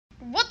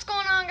What's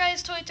going on,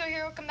 guys? ToyToy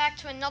here. Welcome back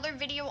to another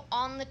video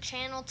on the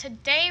channel.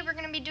 Today we're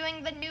going to be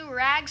doing the new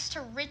Rags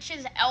to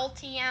Riches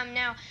LTM.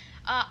 Now,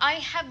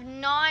 I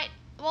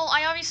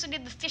obviously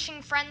did the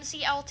Fishing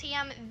Frenzy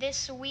LTM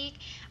this week,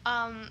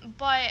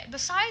 but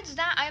besides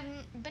that,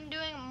 I've been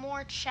doing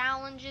more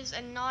challenges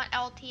and not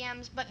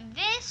LTMs, but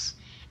this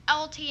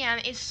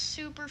LTM is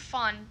super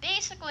fun.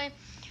 Basically,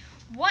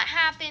 what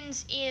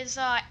happens is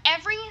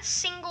every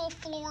single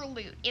floor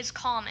loot is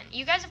common.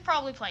 You guys have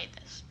probably played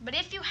this, but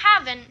if you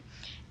haven't,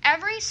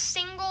 every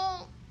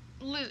single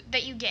loot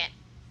that you get,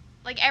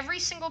 like every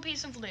single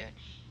piece of loot,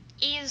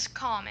 is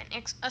common,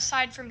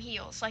 aside from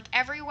heals. Like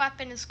every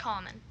weapon is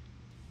common.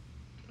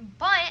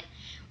 But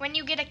when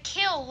you get a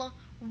kill,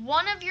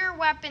 one of your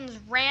weapons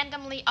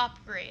randomly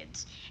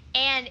upgrades,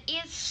 and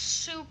it's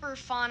super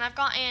fun. I've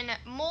gotten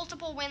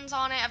multiple wins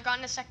on it. I've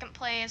gotten to second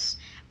place,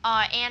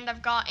 and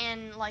I've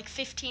gotten like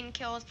 15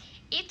 kills.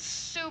 It's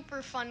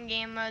super fun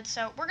game mode,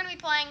 so we're going to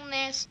be playing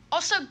this.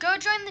 Also, go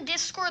join the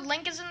Discord.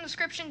 Link is in the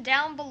description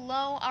down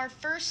below. Our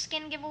first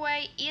skin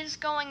giveaway is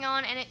going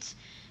on, and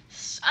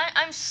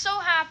I'm so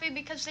happy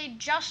because they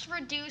just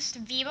reduced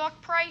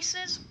V-Buck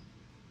prices.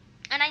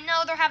 And I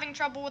know they're having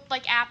trouble with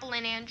like Apple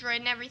and Android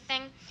and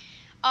everything,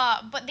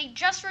 but they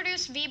just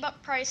reduced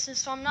V-Buck prices,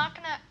 so I'm not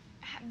going to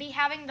be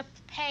having to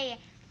pay,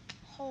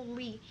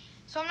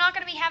 so I'm not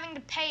going to be having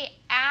to pay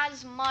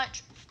as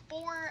much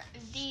for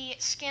the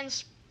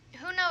skins.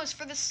 Who knows,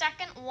 for the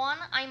second one,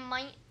 I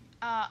might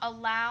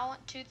allow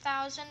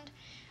 2,000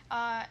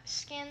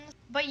 skins.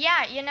 But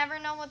yeah, you never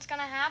know what's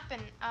going to happen.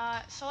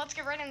 So let's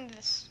get right into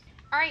this.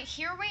 Alright,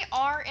 here we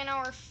are in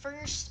our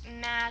first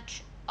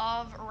match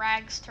of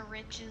Rags to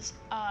Riches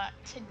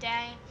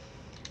today.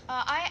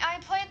 I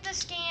played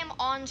this game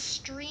on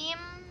stream.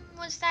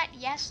 Was that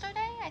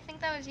yesterday? I think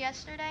that was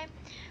yesterday.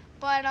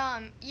 But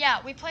yeah,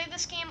 we played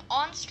this game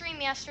on stream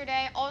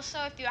yesterday.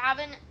 Also, if you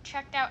haven't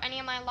checked out any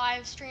of my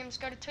live streams,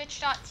 go to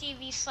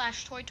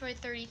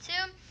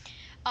twitch.tv/ToyToy32.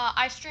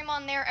 I stream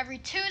on there every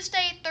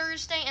Tuesday,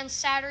 Thursday, and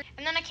Saturday,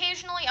 and then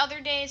occasionally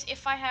other days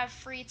if I have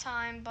free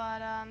time.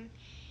 But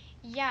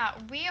yeah,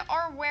 we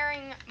are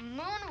wearing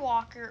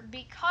Moonwalker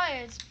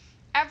because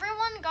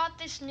everyone got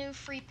this new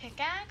free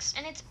pickaxe,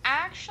 and it's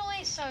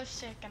actually so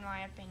sick in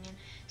my opinion.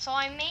 So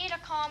I made a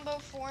combo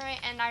for it,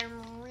 and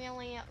I'm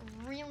really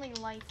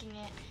liking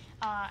it.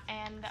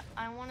 And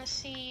I want to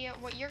see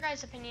what your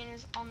guys' opinion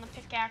is on the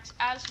pickaxe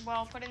as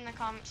well. Put it in the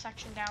comment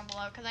section down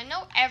below, because I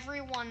know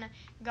everyone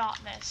got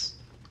this.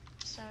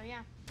 So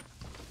yeah.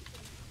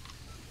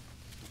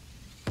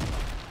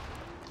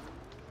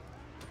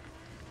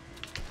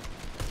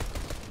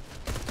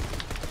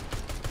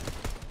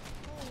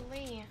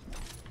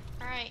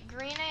 Alright,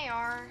 green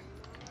AR.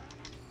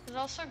 There's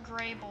also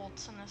gray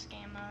bolts in this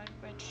game mode,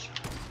 which...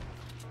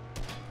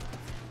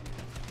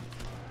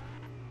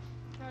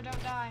 No,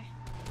 don't die.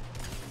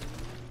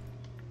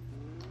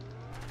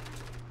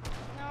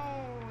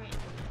 No, it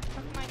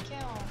took my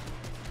kill.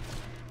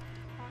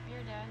 Oh,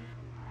 you're dead.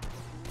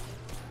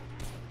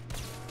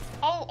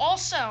 Oh,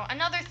 also,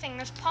 another thing,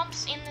 there's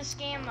pumps in this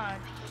game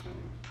mode.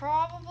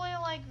 Probably,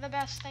 like, the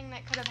best thing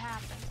that could have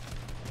happened.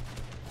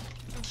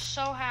 I'm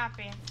so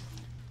happy.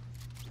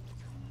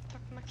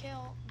 My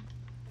kill.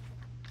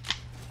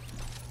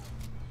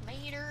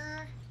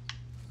 Later.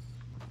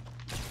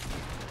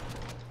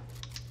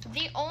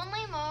 The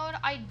only mode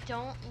I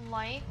don't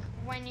like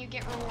when you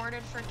get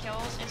rewarded for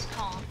kills is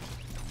calm.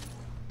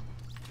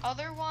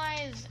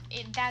 Otherwise,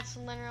 that's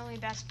literally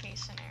best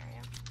case scenario.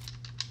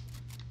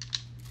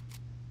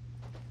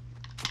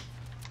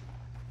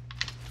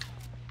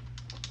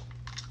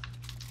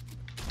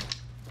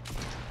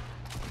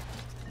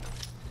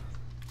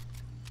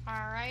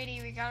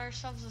 Alrighty, we got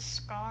ourselves a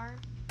scar.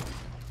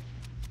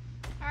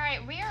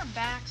 Alright, we are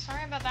back.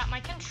 Sorry about that. My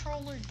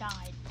controller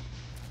died.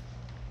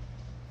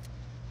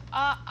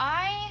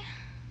 I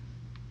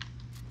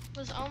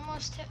was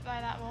almost hit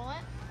by that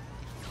bullet.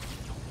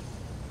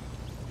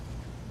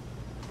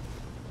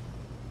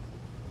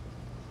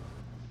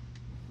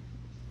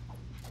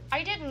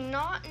 I did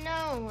not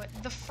know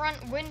the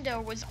front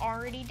window was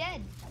already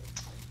dead.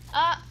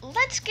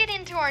 Let's get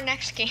into our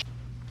next game.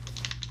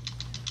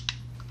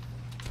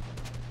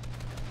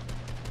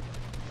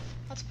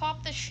 Let's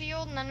pop the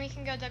shield, and then we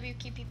can go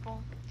WQ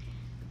people.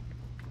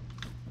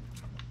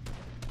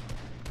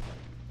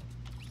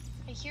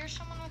 I hear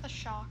someone with a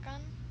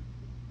shotgun.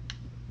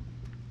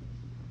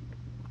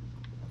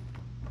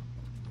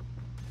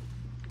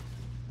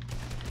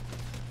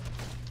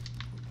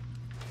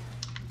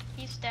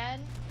 He's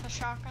dead. The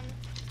shotgun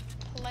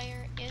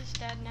player is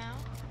dead now.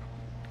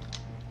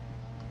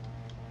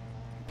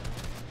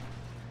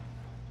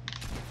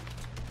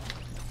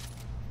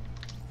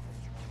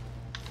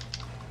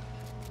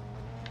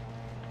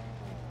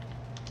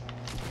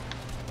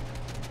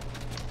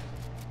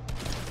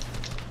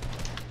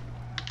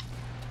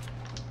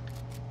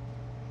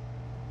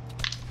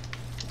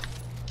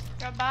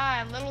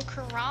 Goodbye, little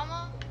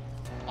Kurama.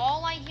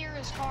 All I hear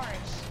is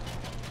cars.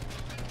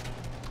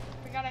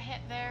 We got a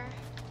hit there.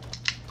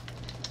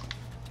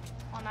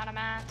 I'm out of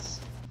mats.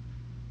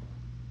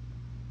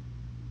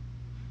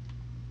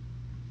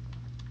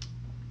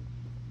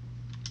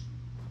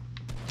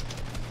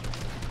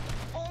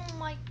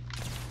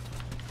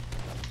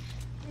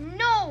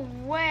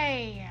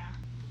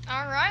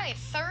 By the way,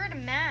 third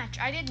match.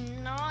 I did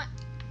not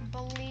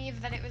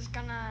believe that it was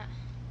gonna...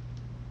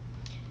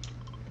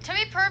 To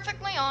be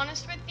perfectly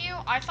honest with you,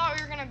 I thought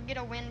we were gonna get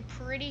a win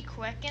pretty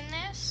quick in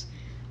this.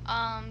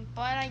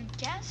 But I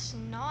guess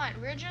not.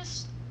 We're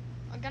just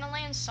gonna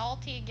land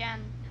salty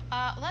again.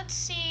 Let's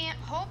see.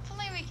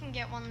 Hopefully we can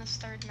get one this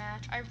third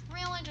match. I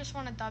really just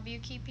want to W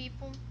key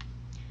people.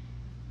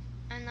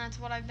 And that's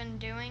what I've been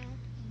doing.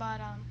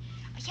 But,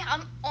 yeah,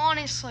 I'm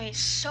honestly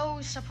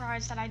so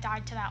surprised that I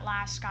died to that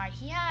last guy.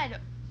 He had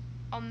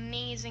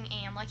amazing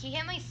aim. Like, he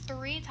hit me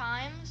 3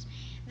 times.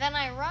 Then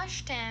I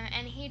rushed him,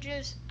 and he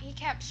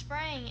kept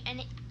spraying,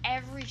 and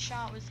every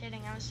shot was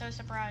hitting. I was so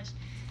surprised.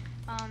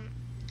 But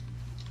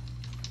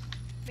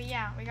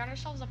yeah, we got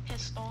ourselves a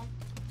pistol.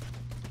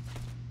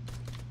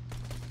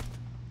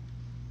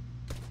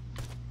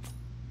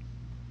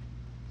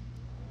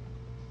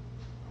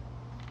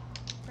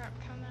 Bro,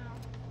 come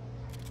out.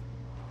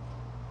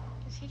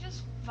 Is he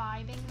just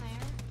vibing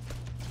there?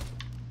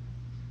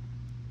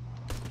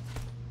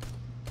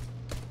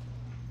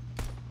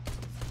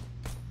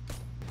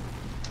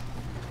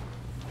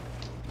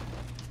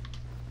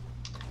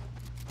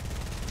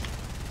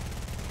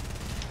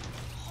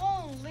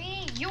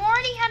 Holy, you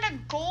already had a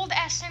gold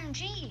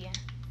SMG.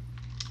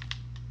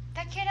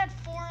 That kid had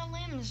 4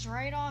 limbs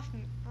right off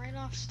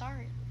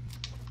start.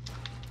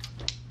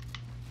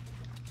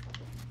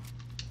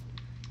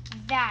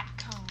 That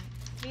cone.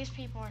 These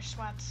people are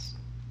sweats.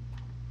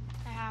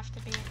 They have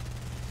to be.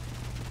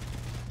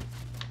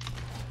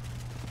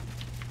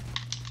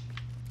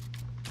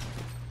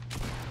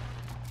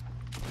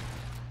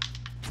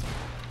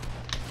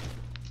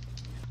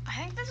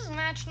 I think this is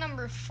match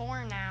number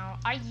 4 now.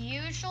 I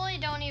usually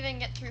don't even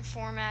get through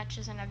 4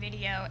 matches in a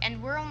video,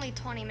 and we're only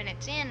 20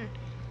 minutes in.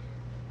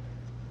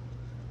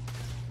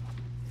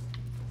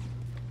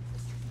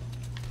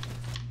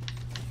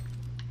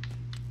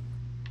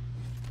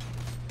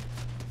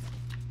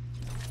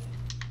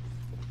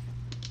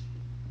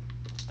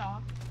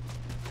 Stop.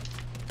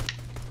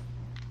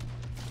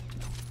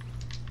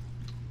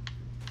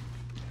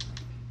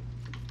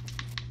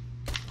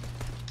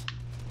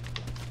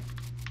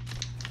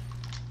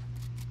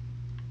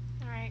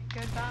 Alright,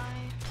 goodbye.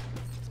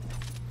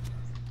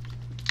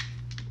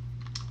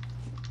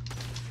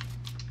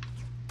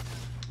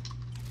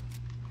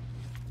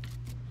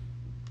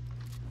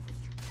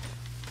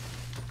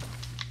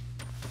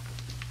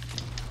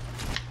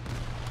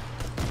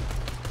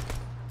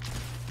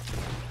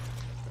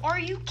 Are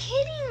you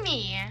kidding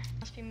me?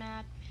 Must be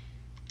mad.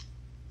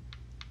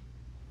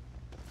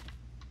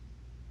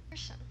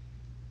 Person.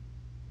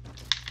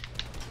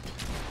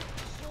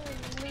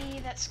 Holy,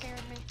 that scared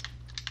me.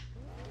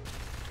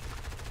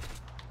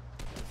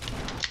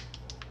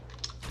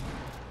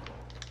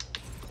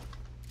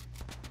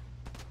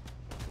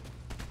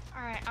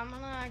 Alright, I'm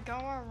gonna go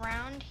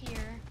around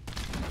here,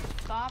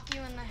 bop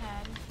you in the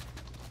head.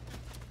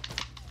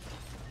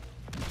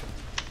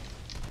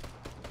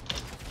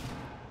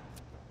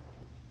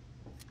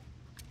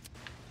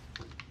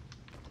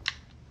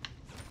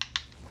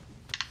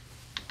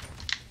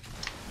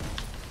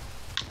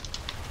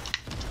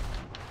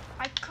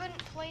 I couldn't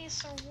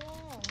place a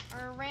wall,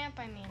 or a ramp,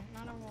 I mean,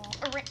 not a wall.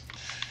 A ramp.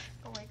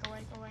 Go away, go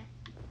away, go away.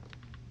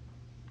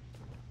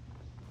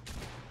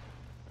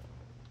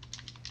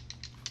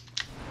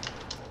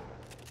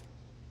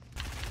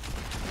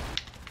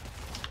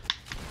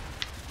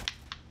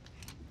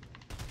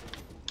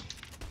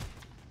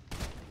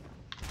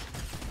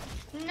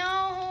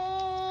 No!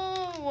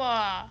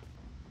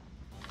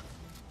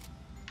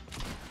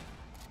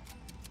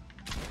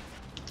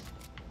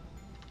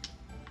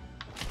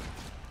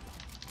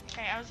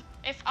 Okay,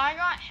 if I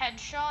got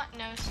headshot,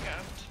 no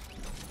scoped.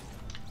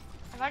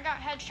 If I got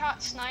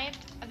headshot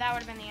sniped, that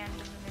would have been the end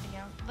of the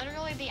video.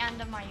 Literally the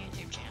end of my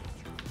YouTube channel,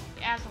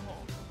 as a whole.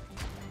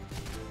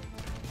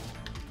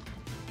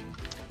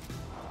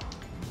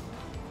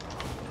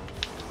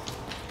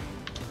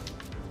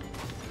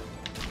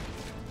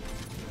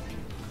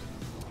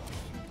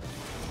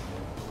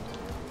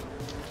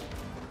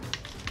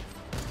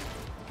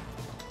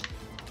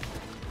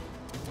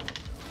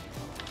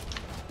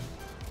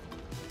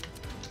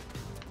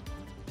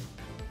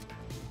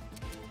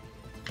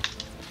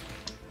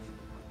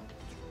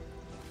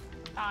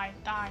 Die,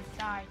 die,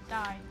 die,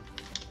 die.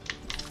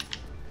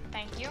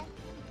 Thank you.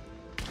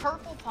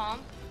 Purple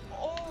pump.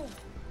 Oh,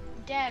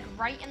 dead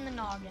right in the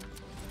noggin.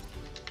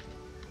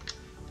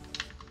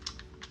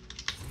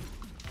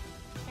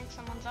 Think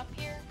someone's up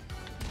here?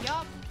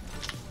 Yup.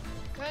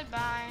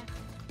 Goodbye.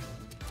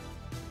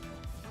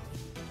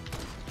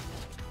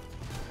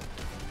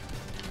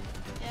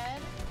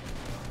 Dead?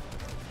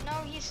 No,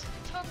 he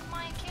took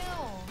my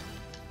kill.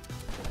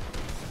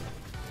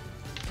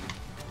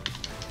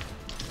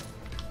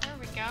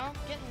 Go.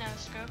 Get no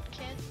scoped,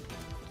 kid.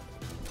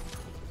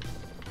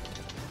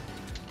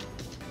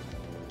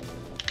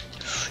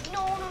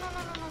 No, no, no,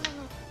 no, no, no, no,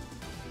 no.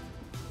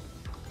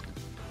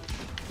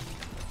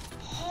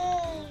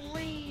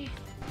 Holy.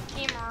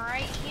 Came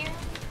right here.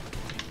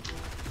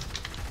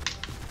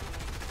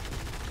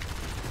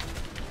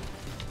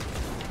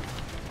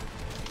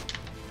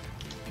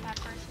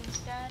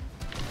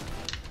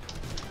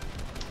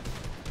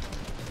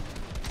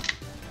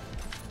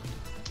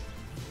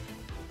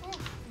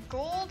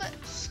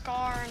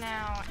 are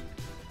now.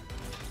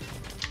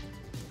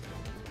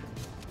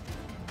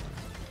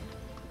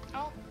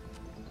 Oh.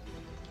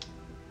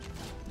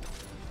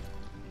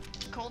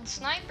 Cold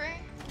sniper.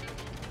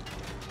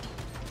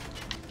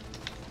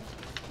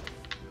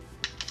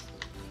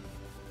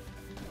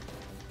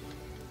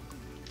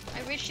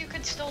 I wish you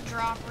could still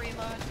drop reload.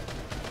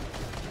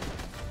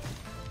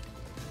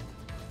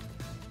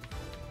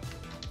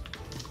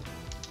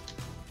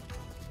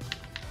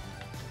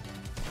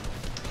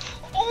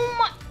 Oh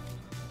my!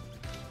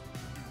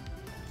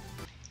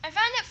 I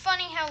find it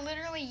funny how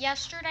literally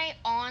yesterday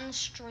on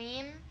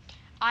stream,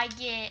 I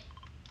get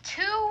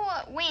 2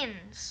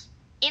 wins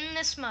in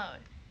this mode.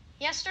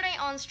 Yesterday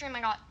on stream,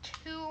 I got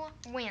 2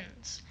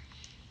 wins.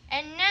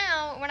 And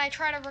now, when I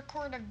try to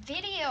record a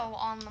video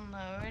on the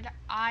mode,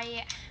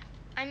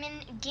 I'm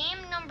in game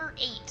number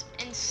 8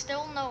 and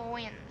still no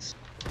wins.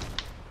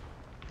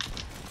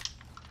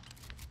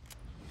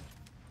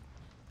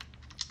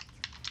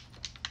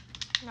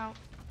 No.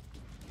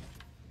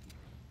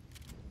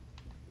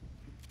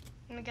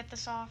 Let me get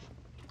this off.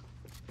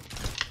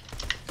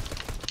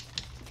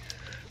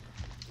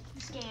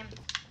 This game.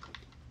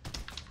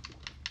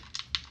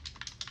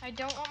 I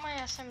don't want my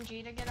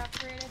SMG to get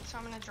upgraded, so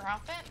I'm gonna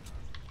drop it.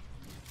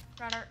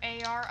 Got our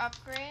AR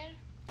upgrade.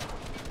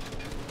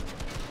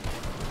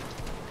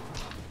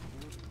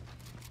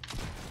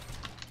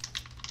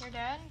 You're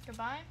dead.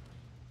 Goodbye.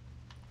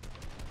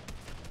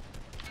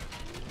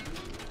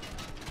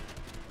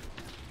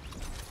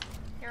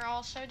 You're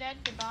also dead.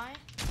 Goodbye.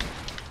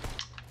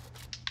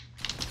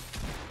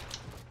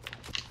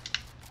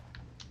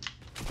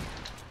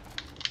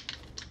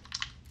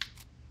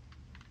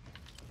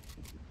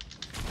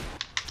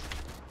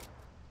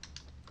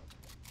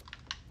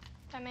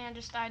 That man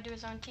just died to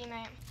his own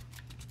teammate.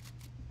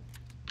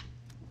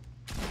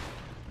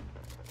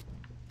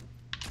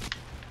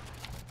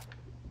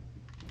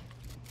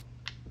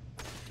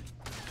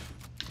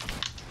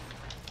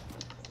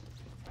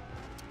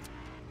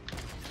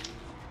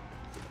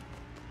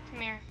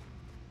 Come here.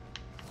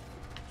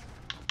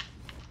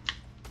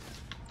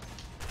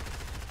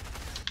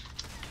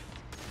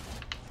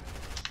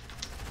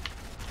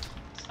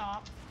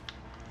 Stop.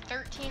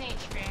 13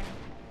 HP.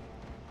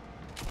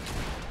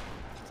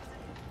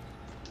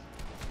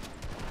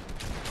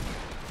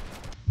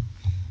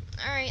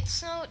 Alright,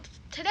 so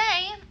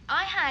today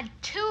I had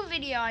 2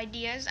 video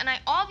ideas and I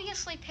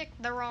obviously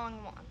picked the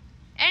wrong one.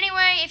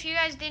 Anyway, if you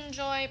guys did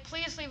enjoy,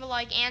 please leave a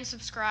like and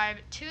subscribe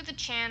to the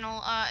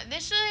channel.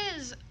 This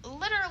is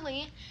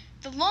literally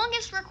the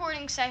longest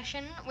recording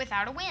session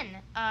without a win,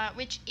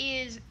 which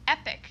is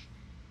epic.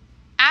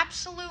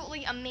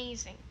 Absolutely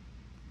amazing.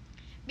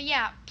 But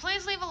yeah,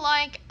 please leave a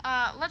like.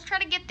 Let's try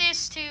to get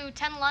this to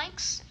 10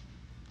 likes.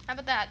 How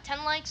about that?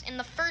 10 likes in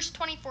the first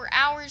 24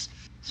 hours.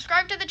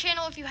 Subscribe to the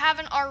channel if you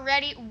haven't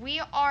already.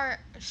 We are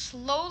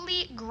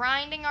slowly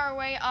grinding our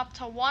way up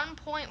to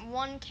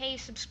 1.1k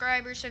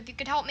subscribers. So if you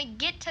could help me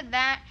get to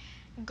that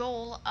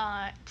goal,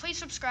 please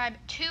subscribe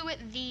to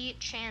the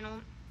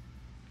channel.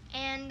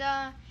 And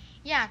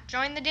yeah,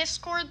 join the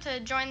Discord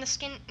to join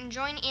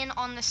in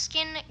on the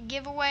skin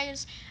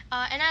giveaways.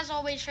 And as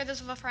always, share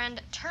this with a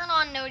friend. Turn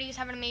on noties.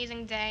 Have an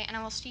amazing day, and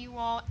I will see you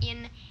all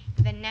in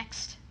the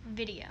next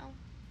video.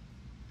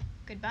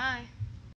 Goodbye.